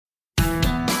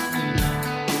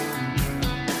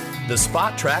The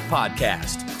Spot Track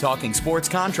Podcast, talking sports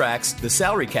contracts, the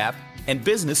salary cap, and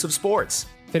business of sports.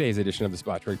 Today's edition of the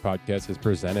Spot Track Podcast is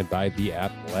presented by The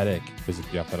Athletic. Visit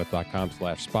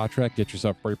theathletic.com/SpotTrack. Get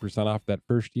yourself 40% off that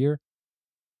first year.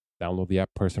 Download the app,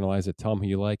 personalize it, tell them who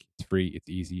you like. It's free, it's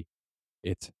easy,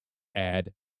 it's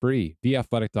ad-free.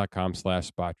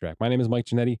 Theathletic.com/SpotTrack. My name is Mike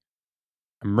Giannetti.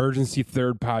 Emergency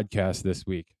third podcast this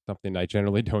week. Something I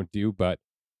generally don't do, but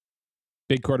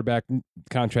big quarterback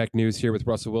contract news here with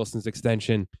Russell Wilson's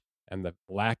extension and the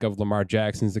lack of Lamar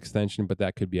Jackson's extension, but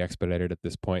that could be expedited at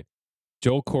this point.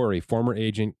 Joel Corry, former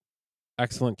agent,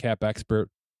 excellent cap expert,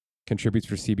 contributes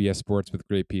for CBS Sports with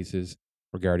great pieces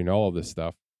regarding all of this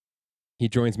stuff. He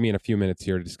joins me in a few minutes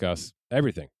here to discuss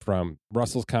everything from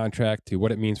Russell's contract to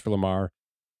what it means for Lamar,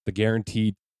 the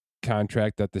guaranteed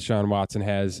contract that Deshaun Watson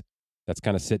has that's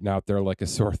kind of sitting out there like a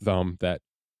sore thumb that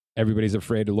everybody's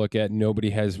afraid to look at. Nobody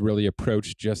has really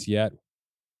approached just yet.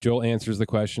 Joel answers the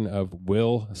question of,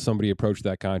 will somebody approach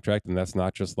that contract? And that's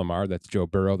not just Lamar. That's Joe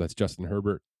Burrow. That's Justin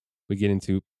Herbert. We get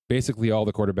into basically all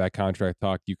the quarterback contract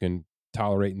talk you can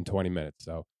tolerate in 20 minutes.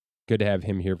 So good to have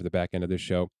him here for the back end of this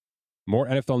show. More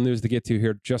NFL news to get to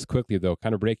here just quickly, though.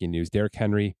 Kind of breaking news. Derrick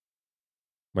Henry.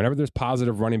 Whenever there's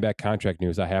positive running back contract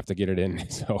news, I have to get it in.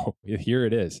 So here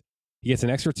it is. He gets an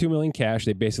extra $2 million cash.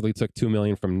 They basically took $2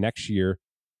 million from next year,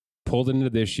 pulled it into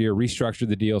this year, restructured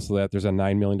the deal so that there's a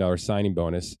 $9 million signing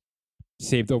bonus,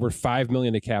 saved over $5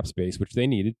 million to cap space, which they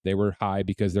needed. They were high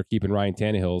because they're keeping Ryan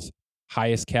Tannehill's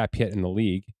highest cap hit in the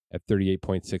league at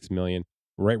 $38.6 million,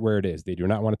 right where it is. They do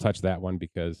not want to touch that one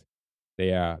because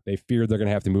they fear they're going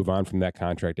to have to move on from that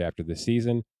contract after this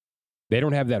season. They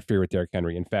don't have that fear with Derrick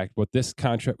Henry. In fact, what this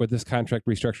contract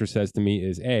restructure says to me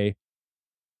is, A,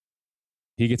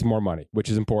 he gets more money, which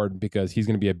is important because he's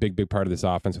going to be a big, big part of this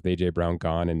offense with A.J. Brown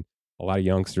gone and a lot of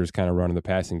youngsters kind of running the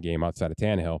passing game outside of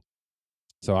Tannehill.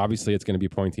 So obviously it's going to be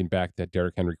pointing back to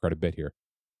Derrick Henry quite a bit here.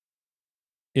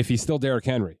 If he's still Derrick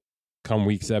Henry, come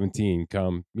week 17,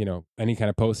 come, any kind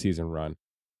of postseason run,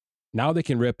 now they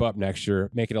can rip up next year,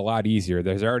 make it a lot easier.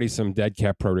 There's already some dead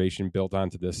cap proration built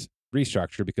onto this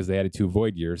restructure because they added 2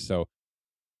 void years. So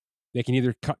they can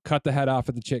either cut the head off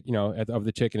of the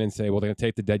chicken and say, well, they're going to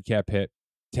take the dead cap hit.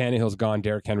 Tannehill's gone,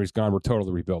 Derrick Henry's gone, we're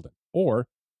totally rebuilding. Or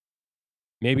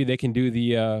maybe they can do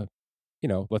the,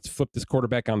 let's flip this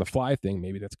quarterback on the fly thing.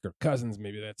 Maybe that's Kirk Cousins.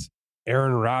 Maybe that's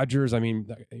Aaron Rodgers. I mean,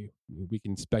 we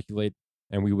can speculate,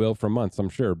 and we will for months, I'm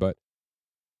sure.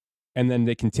 And then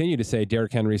they continue to say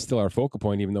Derrick Henry is still our focal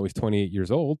point, even though he's 28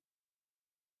 years old.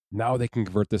 Now they can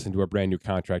convert this into a brand new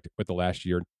contract with the last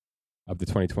year of the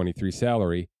 2023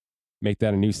 salary, make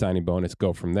that a new signing bonus,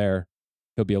 go from there.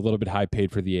 He'll be a little bit high paid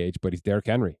for the age, but he's Derrick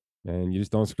Henry. And you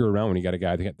just don't screw around when you got a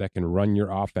guy that can run your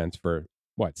offense for,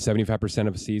 75%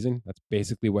 of a season? That's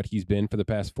basically what he's been for the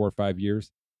past 4 or 5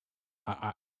 years.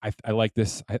 I like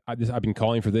this. I've been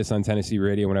calling for this on Tennessee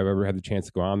radio when I've ever had the chance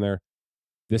to go on there.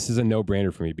 This is a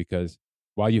no-brainer for me because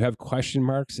while you have question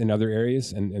marks in other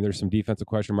areas, and there's some defensive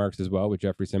question marks as well with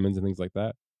Jeffrey Simmons and things like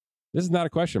that, this is not a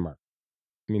question mark.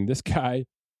 I mean, this guy,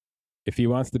 if he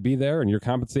wants to be there and you're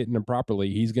compensating him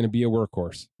properly, he's going to be a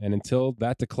workhorse. And until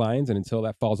that declines and until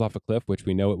that falls off a cliff, which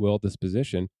we know it will at this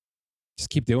position, just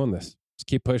keep doing this. Just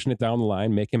keep pushing it down the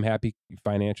line, make him happy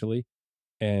financially,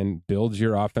 and build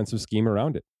your offensive scheme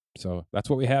around it. So that's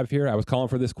what we have here. I was calling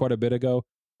for this quite a bit ago.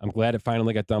 I'm glad it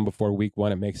finally got done before week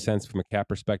 1. It makes sense from a cap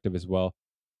perspective as well.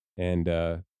 And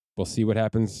we'll see what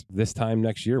happens this time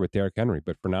next year with Derrick Henry.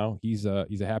 But for now, he's a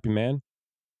happy man.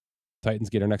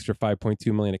 Titans get an extra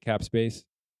 $5.2 million of cap space.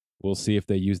 We'll see if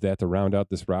they use that to round out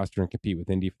this roster and compete with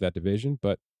Indy for that division.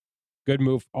 But good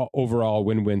move, overall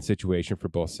win-win situation for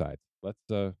both sides. Let's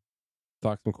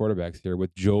talk some quarterbacks here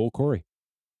with Joel Corry.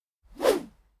 All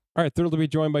right, thrilled to be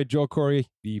joined by Joel Corry,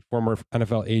 the former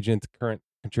NFL agent, current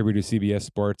contributor to CBS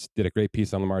Sports. Did a great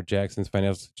piece on Lamar Jackson's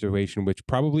financial situation, which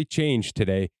probably changed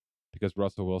today because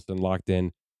Russell Wilson locked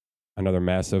in another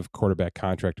massive quarterback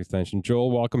contract extension.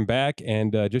 Joel, welcome back.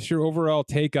 And just your overall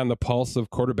take on the pulse of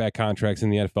quarterback contracts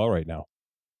in the NFL right now.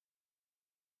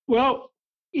 Well,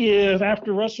 if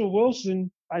after Russell Wilson,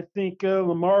 I think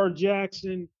Lamar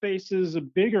Jackson faces a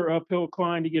bigger uphill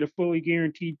climb to get a fully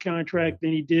guaranteed contract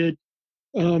than he did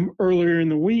earlier in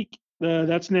the week.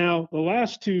 That's now the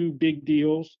last 2 big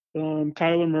deals,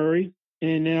 Kyler Murray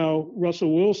and now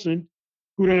Russell Wilson,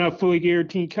 who don't have fully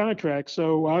guaranteed contracts.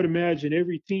 So I would imagine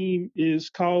every team is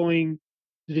calling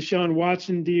the Deshaun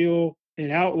Watson deal an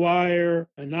outlier,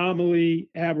 anomaly,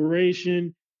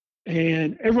 aberration.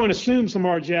 And everyone assumes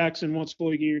Lamar Jackson wants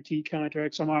fully guaranteed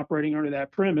contracts. I'm operating under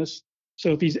that premise.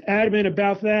 So if he's adamant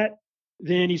about that,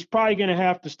 then he's probably going to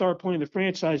have to start playing the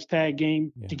franchise tag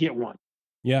game to get one.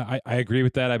 Yeah, I agree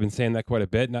with that. I've been saying that quite a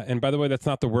bit. And by the way, that's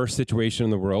not the worst situation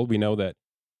in the world. We know that,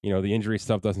 the injury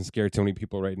stuff doesn't scare too many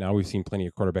people right now. We've seen plenty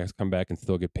of quarterbacks come back and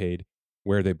still get paid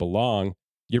where they belong.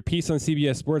 Your piece on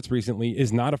CBS Sports recently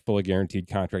is not a fully guaranteed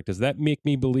contract. Does that make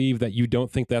me believe that you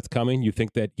don't think that's coming? You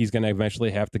think that he's going to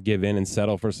eventually have to give in and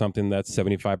settle for something that's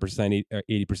 75%,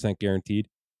 80% guaranteed?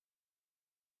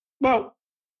 Well,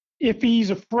 if he's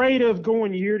afraid of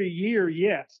going year to year,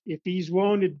 yes. If he's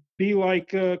willing to be like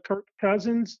Kirk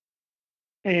Cousins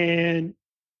and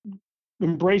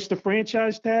embrace the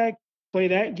franchise tag, play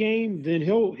that game, then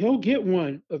he'll get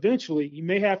one eventually. You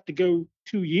may have to go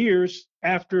 2 years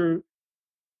after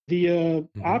the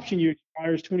option year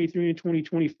expires, 23 and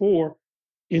 2024.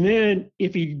 And then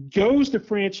if he goes to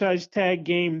franchise tag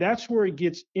game, that's where it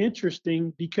gets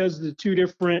interesting because of the two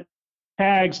different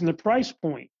tags and the price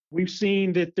point. We've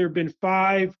seen that there have been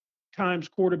 5 times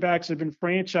quarterbacks have been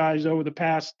franchised over the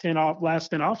past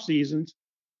last 10 off seasons.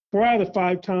 4 out of the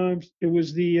 5 times, it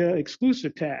was the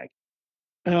exclusive tag.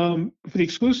 For the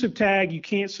exclusive tag, you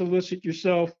can't solicit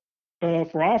yourself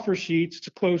for offer sheets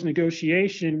to close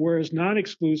negotiation, whereas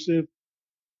non-exclusive,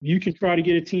 you can try to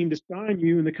get a team to sign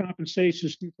you, and the compensation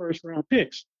is 2 first-round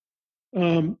picks.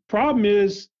 Problem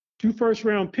is, 2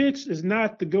 first-round picks is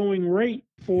not the going rate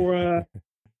for a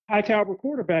high-caliber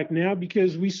quarterback now,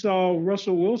 because we saw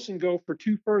Russell Wilson go for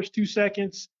 2 firsts, 2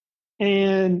 seconds,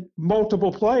 and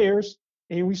multiple players,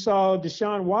 and we saw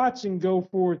Deshaun Watson go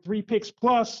for 3 picks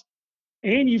plus,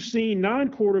 and you've seen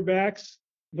non-quarterbacks,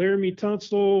 Laramie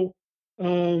Tunsil,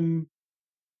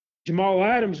 Jamal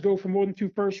Adams go for more than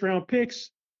 2 first-round picks.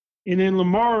 And then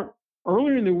Lamar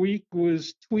earlier in the week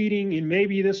was tweeting, and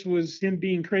maybe this was him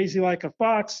being crazy like a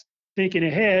fox, thinking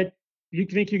ahead. You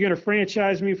think you're going to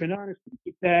franchise me for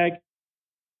non-exclusive tag?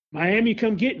 Miami,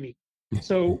 come get me.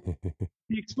 So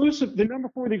the number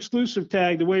for the exclusive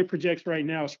tag, the way it projects right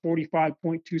now is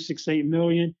 $45.268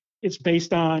 million. It's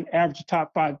based on average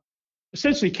top 5,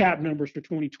 essentially cap numbers for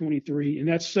 2023, and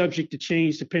that's subject to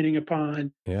change depending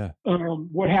upon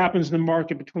what happens in the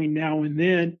market between now and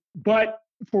then. But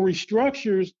for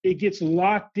restructures, it gets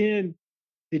locked in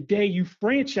the day you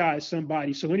franchise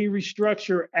somebody. So any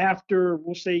restructure after,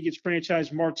 we'll say he gets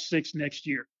franchised March 6th next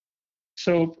year.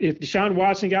 So if Deshaun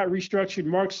Watson got restructured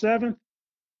March 7th,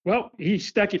 well, he's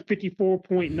stuck at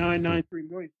 $54.993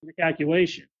 million for the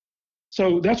calculation.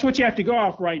 So that's what you have to go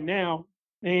off right now.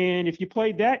 And if you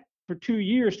played that for 2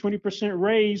 years, 20%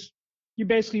 raise, you're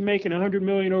basically making $100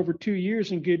 million over 2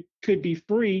 years and could be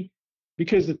free,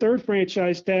 because the third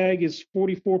franchise tag is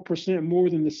 44% more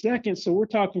than the second. So we're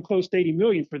talking close to $80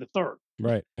 million for the third.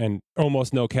 Right. And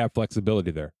almost no cap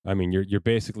flexibility there. I mean, you're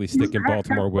basically sticking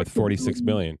Baltimore with $46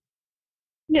 million.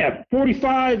 Yeah,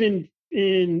 45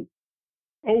 and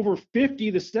over 50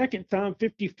 the second time,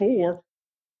 54,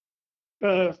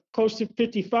 close to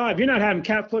 55. You're not having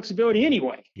cap flexibility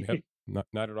anyway. Yep,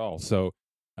 not at all. So,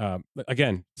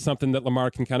 again, something that Lamar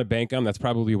can kind of bank on. That's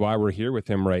probably why we're here with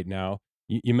him right now.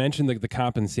 You mentioned the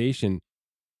compensation.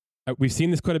 We've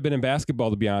seen this quite a bit in basketball,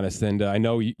 to be honest. And I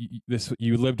know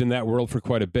you lived in that world for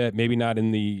quite a bit. Maybe not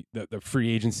in the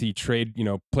free agency trade,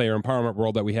 player empowerment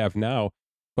world that we have now.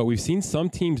 But we've seen some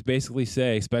teams basically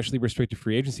say, especially restricted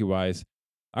free agency wise,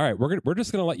 all right, we're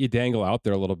just going to let you dangle out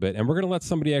there a little bit, and we're going to let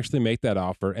somebody actually make that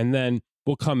offer, and then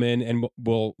we'll come in and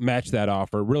we'll match that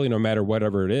offer, really no matter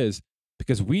whatever it is,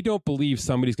 because we don't believe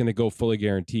somebody's going to go fully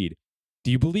guaranteed.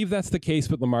 Do you believe that's the case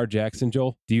with Lamar Jackson,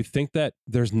 Joel? Do you think that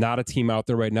there's not a team out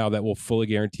there right now that will fully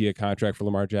guarantee a contract for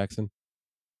Lamar Jackson?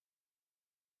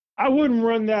 I wouldn't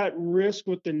run that risk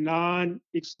with the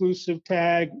non-exclusive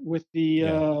tag with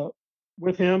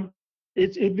with him.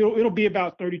 It'll be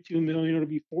about $32 million. It'll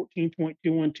be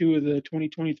 14.212 of the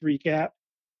 2023 cap.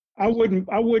 I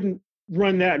wouldn't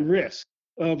run that risk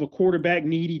of a quarterback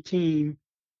needy team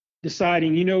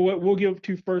deciding, you know what, we'll give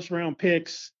 2 first-round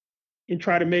picks and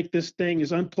try to make this thing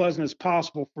as unpleasant as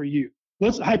possible for you.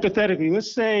 Let's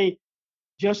say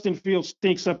Justin Fields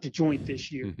stinks up the joint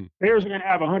this year. Mm-hmm. Bears are going to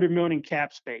have $100 million in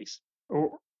cap space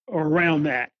or around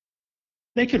that.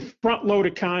 They could front load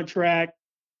a contract,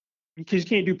 because you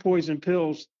can't do poison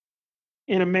pills,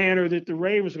 in a manner that the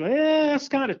Ravens go, that's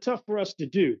kind of tough for us to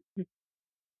do.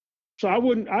 So I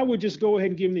would just go ahead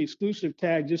and give him the exclusive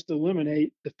tag, just to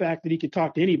eliminate the fact that he could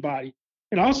talk to anybody.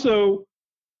 And also,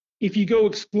 if you go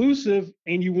exclusive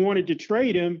and you wanted to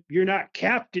trade him, you're not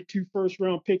capped at 2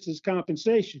 first-round picks as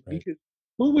compensation. Right. Because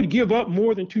who would give up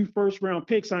more than 2 first-round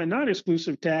picks on a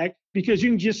non-exclusive tag? Because you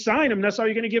can just sign them. That's all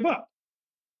you're going to give up.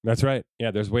 That's right.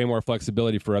 Yeah, there's way more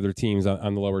flexibility for other teams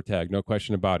on the lower tag. No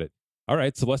question about it. All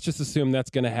right, so let's just assume that's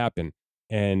going to happen.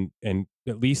 And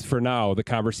at least for now, the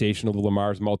conversation of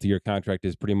Lamar's multi-year contract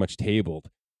is pretty much tabled.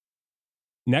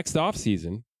 next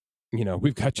offseason,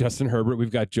 we've got Justin Herbert,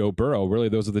 we've got Joe Burrow. Really,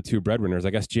 those are the two breadwinners. I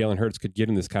guess Jalen Hurts could get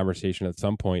in this conversation at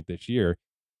some point this year.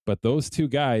 But those two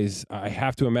guys, I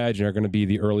have to imagine, are going to be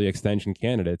the early extension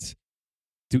candidates.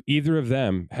 Do either of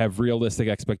them have realistic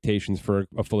expectations for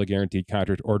a fully guaranteed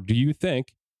contract? Or do you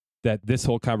think that this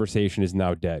whole conversation is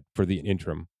now dead for the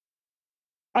interim?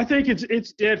 I think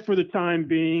it's dead for the time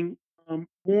being.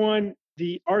 One,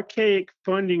 the archaic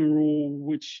funding rule,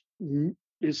 which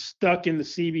is stuck in the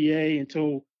CBA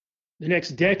until the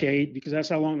next decade, because that's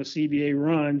how long the CBA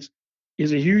runs,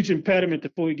 is a huge impediment to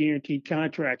fully guaranteed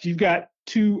contracts. You've got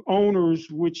two owners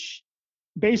which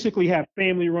basically have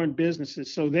family-run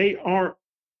businesses, so they aren't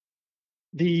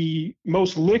the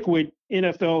most liquid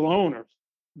NFL owners.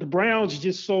 The Browns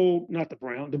just sold,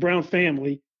 the Brown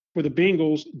family for the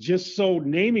Bengals just sold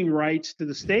naming rights to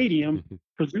the stadium,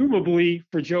 presumably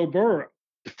for Joe Burrow.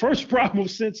 The first problem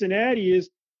with Cincinnati is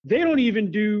they don't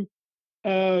even do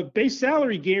base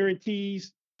salary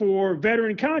guarantees for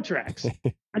veteran contracts.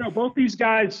 I know both these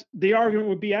guys, the argument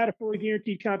would be I had a fully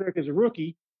guaranteed contract as a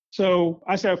rookie, so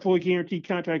I said a fully guaranteed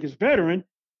contract as a veteran.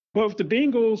 But with the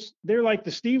Bengals, they're like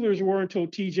the Steelers were until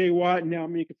T.J. Watt and now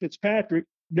Minka Fitzpatrick,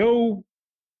 no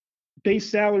base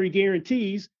salary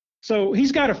guarantees. So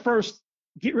he's got to first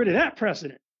get rid of that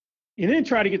precedent and then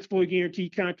try to get the fully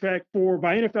guaranteed contract for,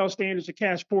 by NFL standards, a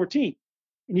cash poor team.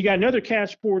 And you got another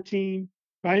cash poor team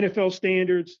by NFL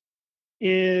standards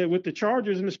with the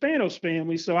Chargers and the Spanos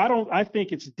family. So I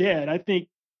think it's dead. I think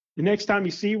the next time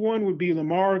you see one would be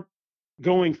Lamar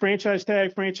going franchise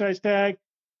tag.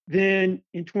 Then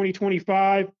in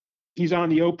 2025, he's on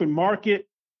the open market.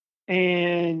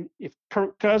 And if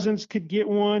Kirk Cousins could get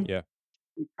one,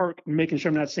 Kirk, making sure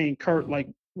I'm not saying Kurt like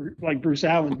Bruce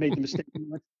Allen made the mistake.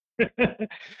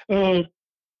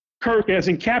 Kirk, as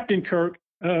in Captain Kirk,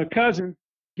 Cousins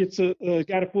gets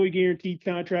got a fully guaranteed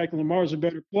contract, and Lamar's a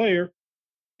better player.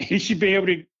 He should be able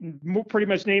to pretty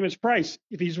much name his price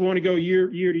if he's want to go year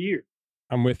to year.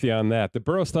 I'm with you on that. The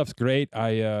Burrow stuff's great.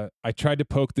 I tried to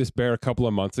poke this bear a couple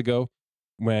of months ago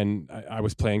when I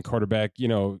was playing quarterback,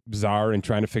 czar, and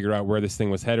trying to figure out where this thing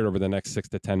was headed over the next 6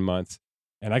 to 10 months.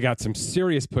 And I got some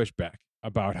serious pushback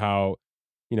about how,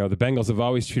 the Bengals have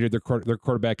always treated their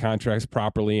quarterback contracts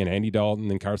properly, and Andy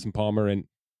Dalton and Carson Palmer. And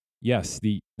yes,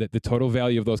 the total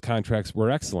value of those contracts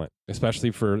were excellent,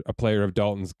 especially for a player of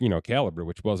Dalton's, caliber,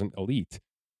 which wasn't elite.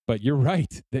 But you're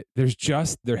right.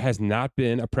 There has not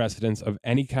been a precedence of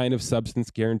any kind of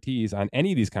substance guarantees on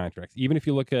any of these contracts. Even if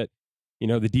you look at, the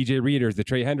DJ Readers, the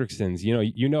Trey Hendricksons,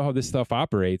 you know how this stuff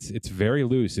operates. It's very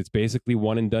loose. It's basically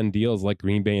one and done deals like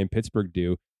Green Bay and Pittsburgh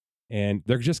do. And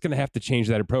they're just going to have to change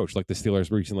that approach like the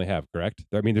Steelers recently have, correct?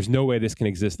 I mean, there's no way this can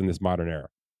exist in this modern era.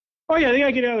 Oh, yeah, they got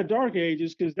to get out of the dark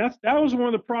ages, because that was one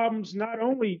of the problems, not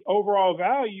only overall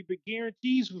value, but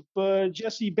guarantees with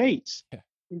Jesse Bates. Yeah.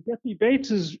 And Jesse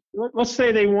Bates is, let's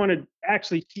say they want to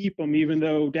actually keep him, even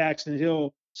though Daxton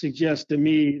Hill suggests to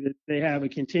me that they have a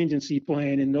contingency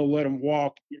plan and they'll let him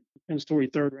walk, 10-story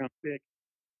third-round pick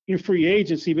in free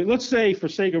agency. But let's say, for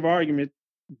sake of argument,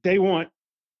 they want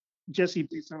Jesse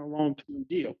Bates on a long-term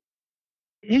deal.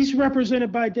 He's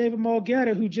represented by David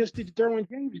Mulgeta, who just did the Derwin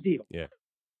James deal. Yeah.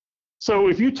 So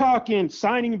if you're talking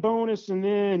signing bonus and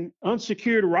then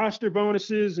unsecured roster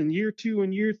bonuses in year 2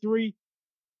 and year 3,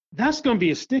 that's going to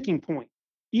be a sticking point,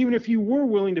 even if you were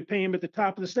willing to pay him at the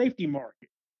top of the safety market.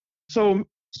 So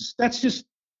that's just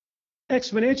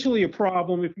exponentially a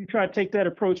problem if you try to take that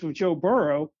approach with Joe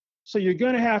Burrow. So you're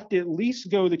going to have to at least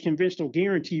go the conventional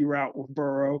guarantee route with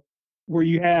Burrow, where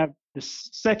you have the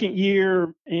second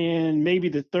year and maybe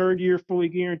the third year fully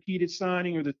guaranteed at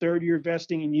signing, or the third year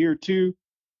vesting in year 2,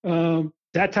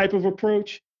 that type of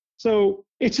approach. So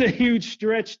it's a huge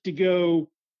stretch to go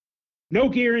no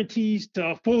guarantees to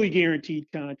a fully guaranteed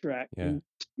contract. Yeah.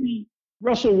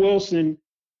 Russell Wilson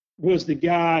was the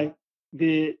guy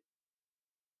that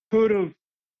could have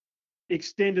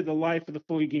extended the life of the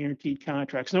fully guaranteed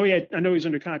contracts. I know he's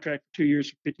under contract for 2 years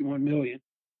for $51 million,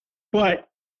 but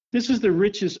this is the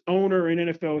richest owner in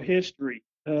NFL history,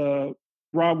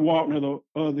 Rob Walton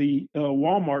of the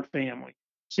Walmart family.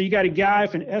 So you got a guy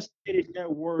with an estimated net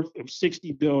worth of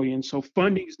 $60 billion. So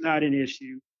funding is not an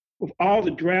issue. With all the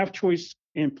draft choice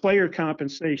and player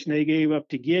compensation they gave up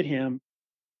to get him,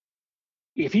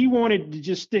 if he wanted to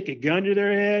just stick a gun to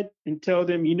their head and tell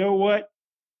them, you know what,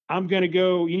 I'm going to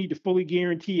go, you need to fully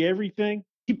guarantee everything,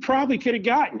 he probably could have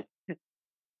gotten it.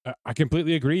 I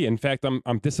completely agree. In fact,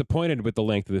 I'm disappointed with the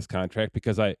length of this contract,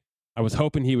 because I was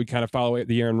hoping he would kind of follow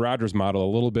the Aaron Rodgers model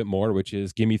a little bit more, which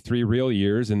is give me 3 real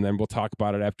years and then we'll talk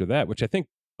about it after that, which I think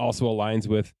also aligns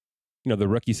with, the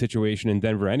rookie situation in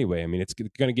Denver anyway. I mean, it's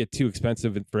going to get too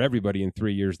expensive for everybody in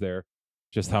 3 years there.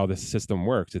 just how this system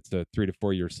works. It's a 3 to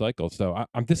 4 year cycle. So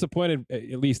I'm disappointed,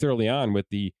 at least early on, with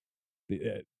the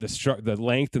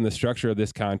length and the structure of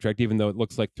this contract, even though it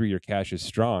looks like 3 year cash is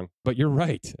strong. But you're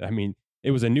right. I mean,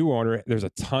 it was a new owner. There's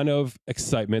a ton of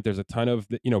excitement. There's a ton of,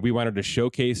 we wanted to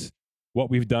showcase what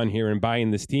we've done here in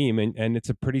buying this team. And it's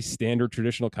a pretty standard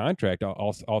traditional contract,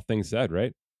 all things said,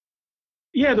 right?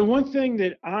 Yeah, the one thing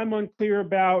that I'm unclear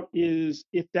about is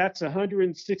if that's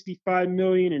 165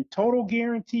 million in total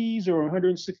guarantees or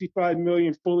 165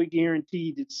 million fully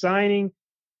guaranteed at signing.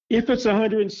 If it's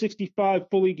 165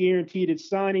 fully guaranteed at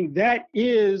signing, that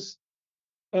is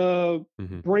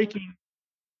breaking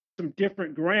some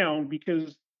different ground,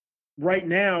 because right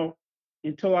now,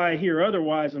 until I hear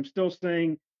otherwise, I'm still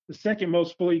saying the second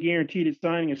most fully guaranteed at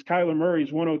signing is Kyler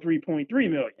Murray's 103.3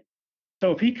 million.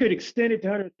 So if he could extend it to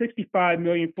 165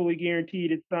 million fully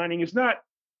guaranteed at signing, it's not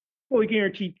fully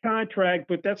guaranteed contract,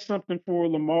 but that's something for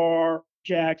Lamar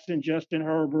Jackson, Justin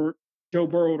Herbert, Joe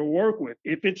Burrow to work with.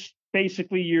 If it's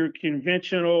basically your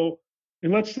conventional,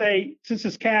 and let's say since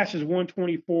his cash is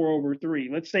 124 over 3,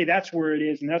 let's say that's where it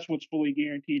is, and that's what's fully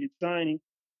guaranteed at signing.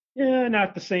 Yeah,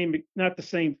 not the same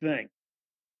thing.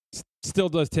 Still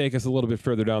does take us a little bit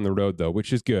further down the road, though,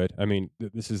 which is good. I mean,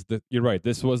 you're right.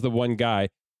 This was the one guy.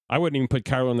 I wouldn't even put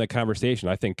Kyler in that conversation.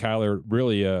 I think Kyler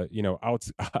really,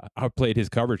 outplayed his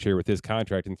coverage here with his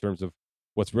contract in terms of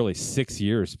what's really 6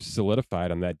 years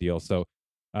solidified on that deal. So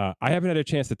I haven't had a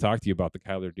chance to talk to you about the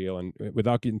Kyler deal, and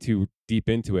without getting too deep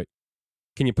into it,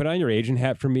 can you put on your agent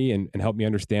hat for me and help me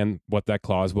understand what that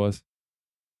clause was?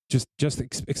 Just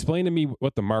explain to me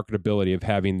what the marketability of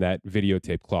having that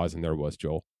videotape clause in there was,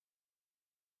 Joel.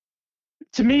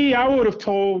 To me, I would have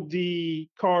told the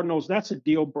Cardinals that's a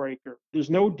deal breaker. There's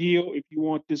no deal if you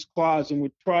want this clause, and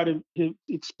would try to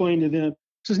explain to them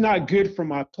this is not good for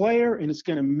my player and it's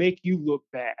going to make you look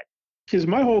bad. Because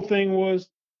my whole thing was,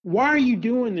 why are you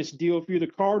doing this deal if you're the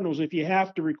Cardinals, if you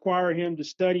have to require him to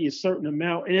study a certain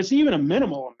amount, and it's even a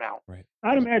minimal amount? Right.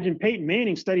 I'd imagine Peyton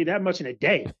Manning studied that much in a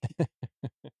day,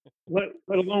 let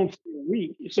alone a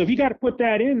week. So if you got to put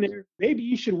that in there, maybe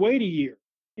you should wait a year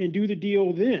and do the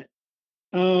deal then.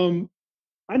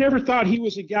 I never thought he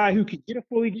was a guy who could get a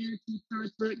fully guaranteed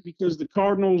contract, because the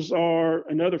Cardinals are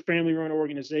another family-run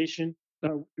organization,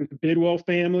 the Bidwell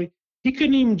family. He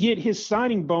couldn't even get his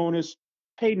signing bonus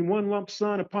paid in one lump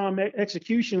sum upon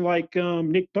execution like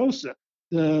Nick Bosa,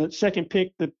 the second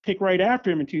pick, the pick right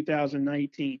after him in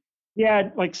 2019. He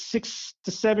had like 6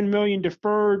 to 7 million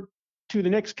deferred to the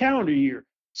next calendar year.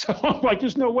 So I'm like,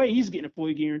 there's no way he's getting a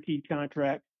fully guaranteed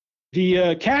contract.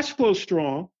 The cash flow's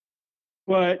strong.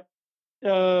 But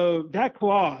that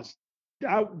clause,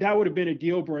 that would have been a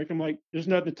deal breaker. I'm like, there's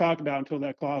nothing to talk about until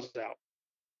that clause is out.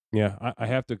 Yeah, I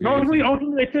have to agree.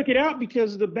 Ultimately, they took it out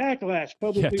because of the backlash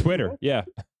publicly. Yeah, Twitter. Yeah,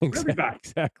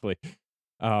 exactly.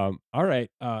 All right,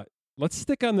 let's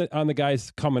stick on the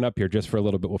guys coming up here just for a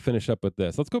little bit. We'll finish up with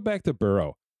this. Let's go back to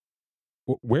Burrow.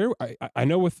 Where I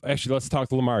know let's talk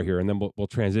to Lamar here, and then we'll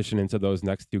transition into those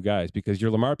next two guys, because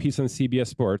your Lamar piece on CBS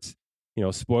Sports,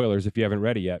 spoilers if you haven't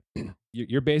read it yet,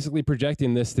 you're basically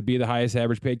projecting this to be the highest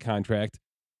average paid contract,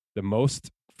 the most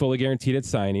fully guaranteed at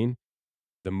signing,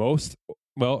 the most,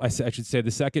 I should say the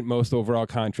second most overall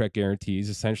contract guarantees,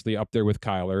 essentially up there with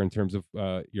Kyler in terms of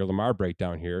your Lamar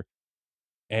breakdown here.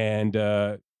 And,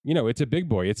 it's a big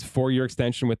boy. It's a 4-year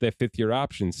extension with that 5th-year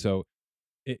option. So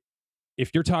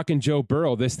if you're talking Joe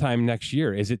Burrow this time next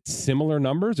year, is it similar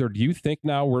numbers, or do you think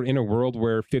now we're in a world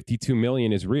where 52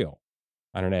 million is real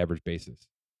on an average basis?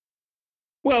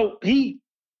 Well, he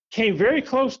came very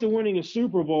close to winning a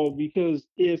Super Bowl, because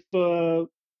if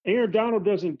Aaron Donald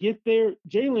doesn't get there,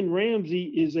 Jalen Ramsey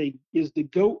is the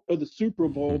GOAT of the Super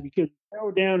Bowl, because throw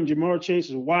down and Jamar Chase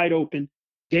is wide open,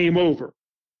 game over.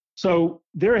 So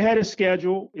they're ahead of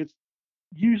schedule. It's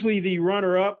usually the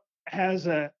runner-up has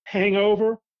a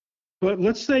hangover, but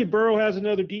let's say Burrow has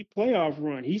another deep playoff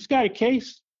run. He's got a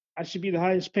case. I should be the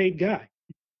highest paid guy.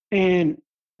 And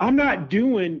I'm not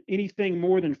doing anything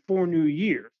more than 4 new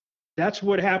years. That's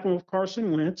what happened with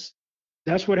Carson Wentz.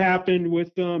 That's what happened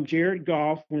with Jared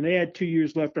Goff when they had 2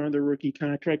 years left on their rookie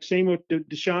contract. Same with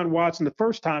Deshaun Watson the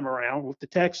first time around with the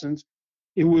Texans.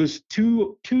 It was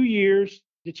two years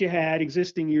that you had,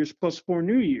 existing years, plus 4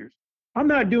 new years. I'm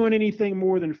not doing anything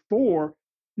more than 4,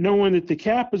 knowing that the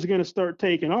cap is going to start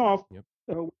taking off. Yep.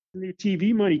 The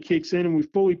TV money kicks in, and we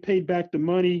fully paid back the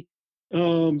money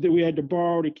that we had to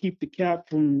borrow to keep the cap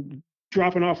from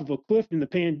dropping off of a cliff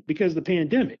because of the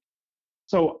pandemic.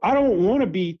 So I don't want to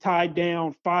be tied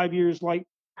down 5 years like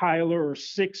Kyler or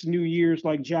 6 new years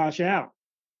like Josh Allen.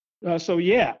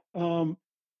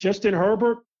 Justin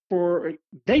Herbert,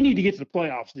 they need to get to the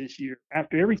playoffs this year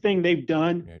after everything they've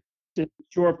done to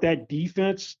shore up that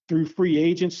defense through free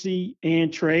agency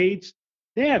and trades,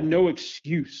 they have no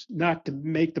excuse not to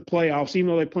make the playoffs, even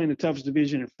though they play in the toughest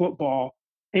division in football,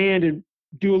 and to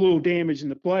do a little damage in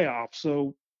the playoffs.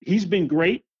 So he's been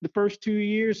great the first 2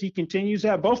 years. He continues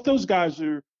that. Both those guys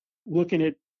are looking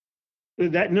at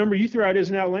that number you threw out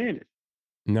isn't outlandish.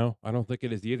 No, I don't think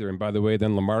it is either. And by the way,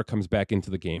 then Lamar comes back into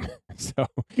the game. So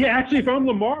yeah, actually, if I'm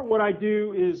Lamar, what I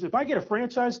do is if I get a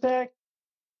franchise tag,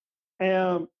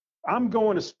 I'm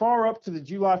going as far up to the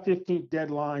July 15th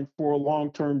deadline for a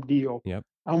long-term deal. Yep.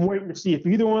 I'm waiting to see if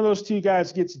either one of those two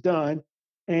guys gets done,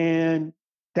 and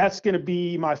that's going to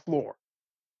be my floor.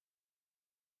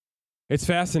 It's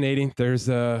fascinating. There's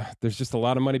just a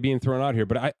lot of money being thrown out here,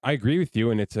 but I agree with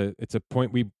you, and it's a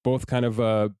point we both kind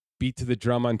of beat to the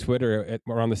drum on Twitter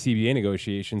around the CBA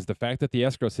negotiations. The fact that the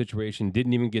escrow situation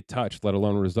didn't even get touched, let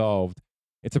alone resolved,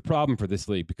 it's a problem for this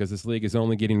league because this league is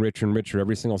only getting richer and richer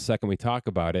every single second we talk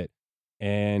about it,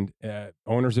 and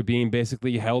owners are being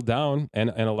basically held down and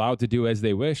allowed to do as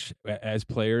they wish as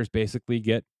players basically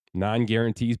get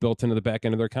non-guarantees built into the back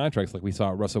end of their contracts, like we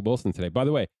saw at Russell Wilson today. By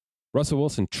the way, Russell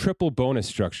Wilson, triple bonus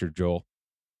structure, Joel.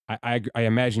 I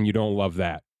imagine you don't love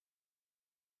that.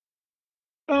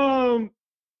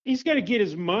 He's got to get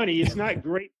his money. It's not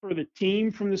great for the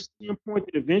team from the standpoint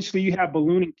that eventually you have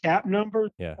ballooning cap numbers.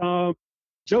 Yeah.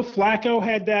 Joe Flacco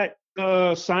had that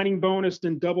signing bonus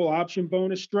and double option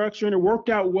bonus structure, and it worked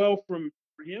out well for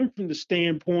him from the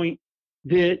standpoint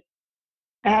that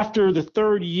after the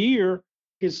third year,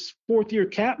 his fourth year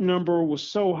cap number was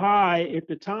so high at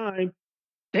the time,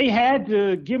 they had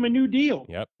to give him a new deal.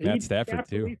 Yep, Matt Stafford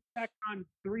too. Back on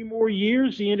 3 more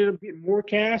years, he ended up getting more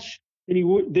cash than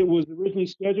that was originally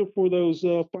scheduled for those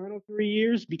final 3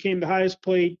 years. Became the highest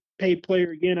paid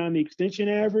player again on the extension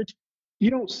average. You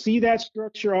don't see that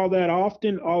structure all that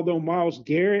often, although Myles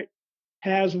Garrett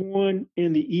has one,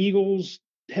 and the Eagles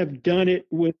have done it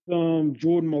with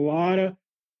Jordan Mailata.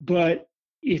 But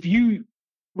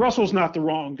Russell's not the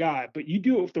wrong guy, but you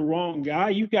do it with the wrong guy,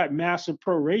 you've got massive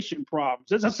proration problems.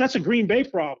 That's a Green Bay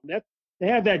problem. They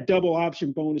have that double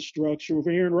option bonus structure with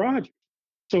Aaron Rodgers.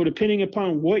 So depending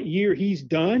upon what year he's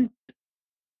done,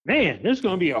 man, there's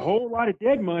going to be a whole lot of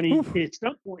dead money at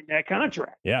some point in that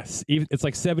contract. Yes, it's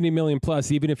like $70 million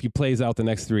plus, even if he plays out the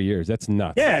next 3 years. That's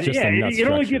nuts. Yeah, It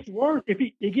only gets worse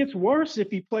it gets worse if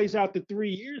he plays out the 3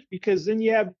 years, because then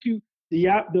you have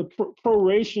the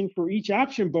proration for each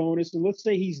option bonus, and let's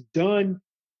say he's done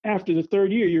after the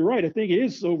third year. You're right. I think it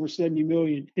is over $70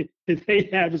 million that they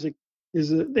have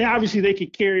they obviously they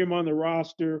could carry him on the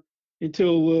roster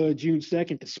until June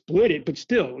 2nd to split it, but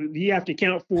still you have to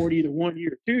count for it either 1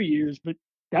 year or 2 years. But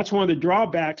that's one of the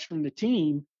drawbacks from the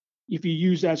team. If you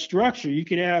use that structure, you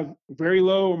can have very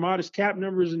low or modest cap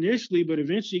numbers initially, but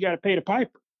eventually you got to pay the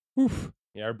piper. Oof.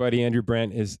 Yeah, our buddy Andrew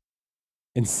Brandt is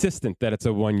insistent that it's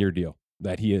a 1 year deal,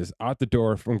 that he is out the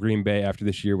door from Green Bay after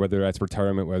this year, whether that's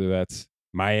retirement, whether that's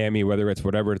Miami, whether it's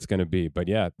whatever it's going to be. But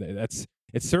yeah, it's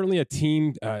certainly a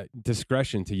team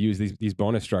discretion to use these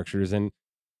bonus structures. And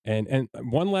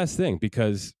one last thing,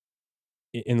 because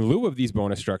in lieu of these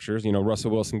bonus structures,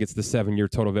 Russell Wilson gets the 7-year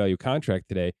total value contract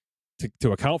today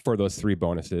to account for those 3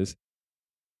 bonuses.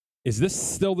 Is this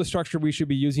still the structure we should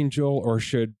be using, Joel, or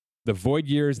should the void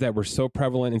years that were so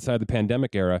prevalent inside the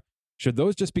pandemic era, should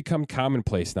those just become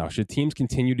commonplace now? Should teams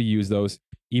continue to use those,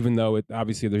 even though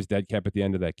obviously there's dead cap at the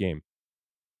end of that game?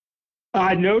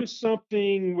 I noticed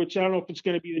something, which I don't know if it's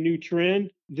going to be the new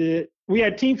trend, that we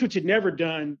had teams which had never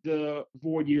done the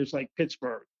void years, like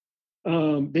Pittsburgh.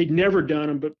 They'd never done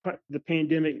them, but the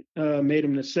pandemic made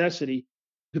them necessity.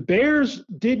 The Bears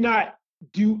did not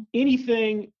do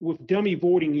anything with dummy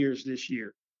voiding years this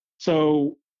year.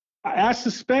 So I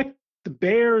suspect the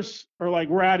Bears are like,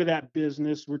 we're out of that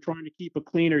business. We're trying to keep a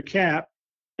cleaner cap.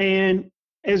 And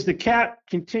as the cap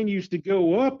continues to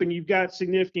go up and you've got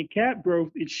significant cap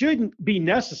growth, it shouldn't be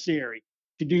necessary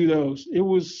to do those. It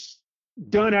was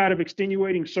done out of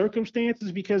extenuating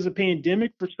circumstances because of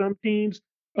pandemic for some teams.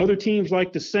 Other teams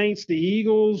like the Saints, the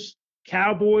Eagles,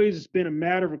 Cowboys, it's been a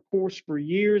matter of course for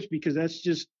years because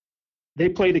they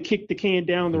play the kick the can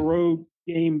down the road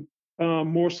game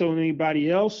more so than anybody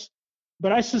else.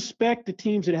 But I suspect the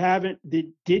teams that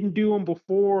didn't do them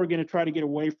before are going to try to get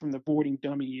away from the voiding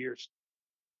dummy years.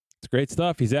 It's great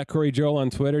stuff. He's at Corry Joel on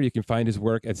Twitter. You can find his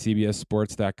work at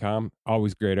cbssports.com.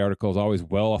 Always great articles, always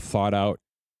well thought out,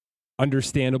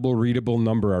 understandable, readable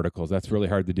number articles. That's really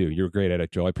hard to do. You're great at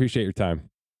it, Joel. I appreciate your time.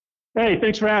 Hey,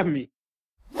 thanks for having me.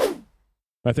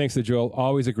 My thanks to Joel.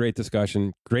 Always a great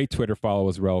discussion. Great Twitter follow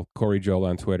as well. Corry Joel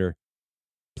on Twitter.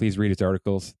 Please read his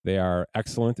articles. They are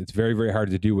excellent. It's very, very hard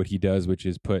to do what he does, which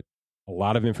is put a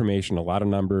lot of information, a lot of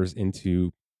numbers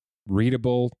into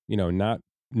readable, not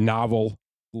novel,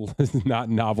 not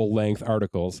novel length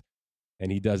articles.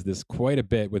 And he does this quite a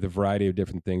bit with a variety of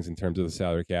different things in terms of the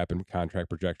salary cap and contract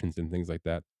projections and things like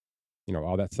that.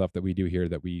 All that stuff that we do here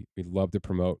that we love to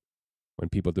promote when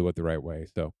people do it the right way.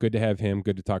 So good to have him.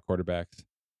 Good to talk quarterbacks.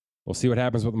 We'll see what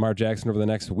happens with Lamar Jackson over the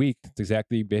next week. It's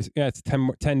exactly it's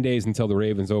 10 days until the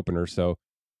Ravens opener. So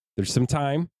there's some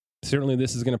time. Certainly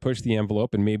this is going to push the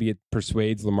envelope, and maybe it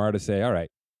persuades Lamar to say, all right,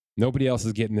 nobody else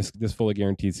is getting this fully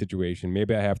guaranteed situation.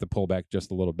 Maybe I have to pull back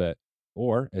just a little bit.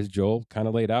 Or, as Joel kind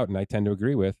of laid out, and I tend to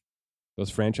agree with, those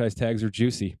franchise tags are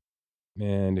juicy.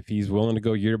 And if he's willing to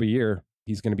go year by year,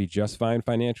 he's going to be just fine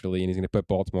financially, and he's going to put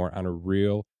Baltimore on a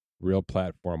real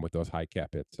platform with those high cap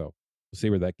hits. So we'll see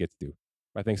where that gets to.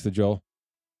 My thanks to Joel.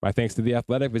 My thanks to The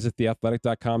Athletic. Visit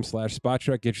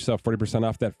theathletic.com/SpotTrack. Get yourself 40%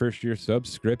 off that first year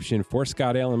subscription. For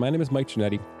Scott Allen, my name is Mike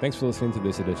Giannetti. Thanks for listening to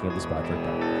this edition of the Spot Track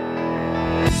Podcast.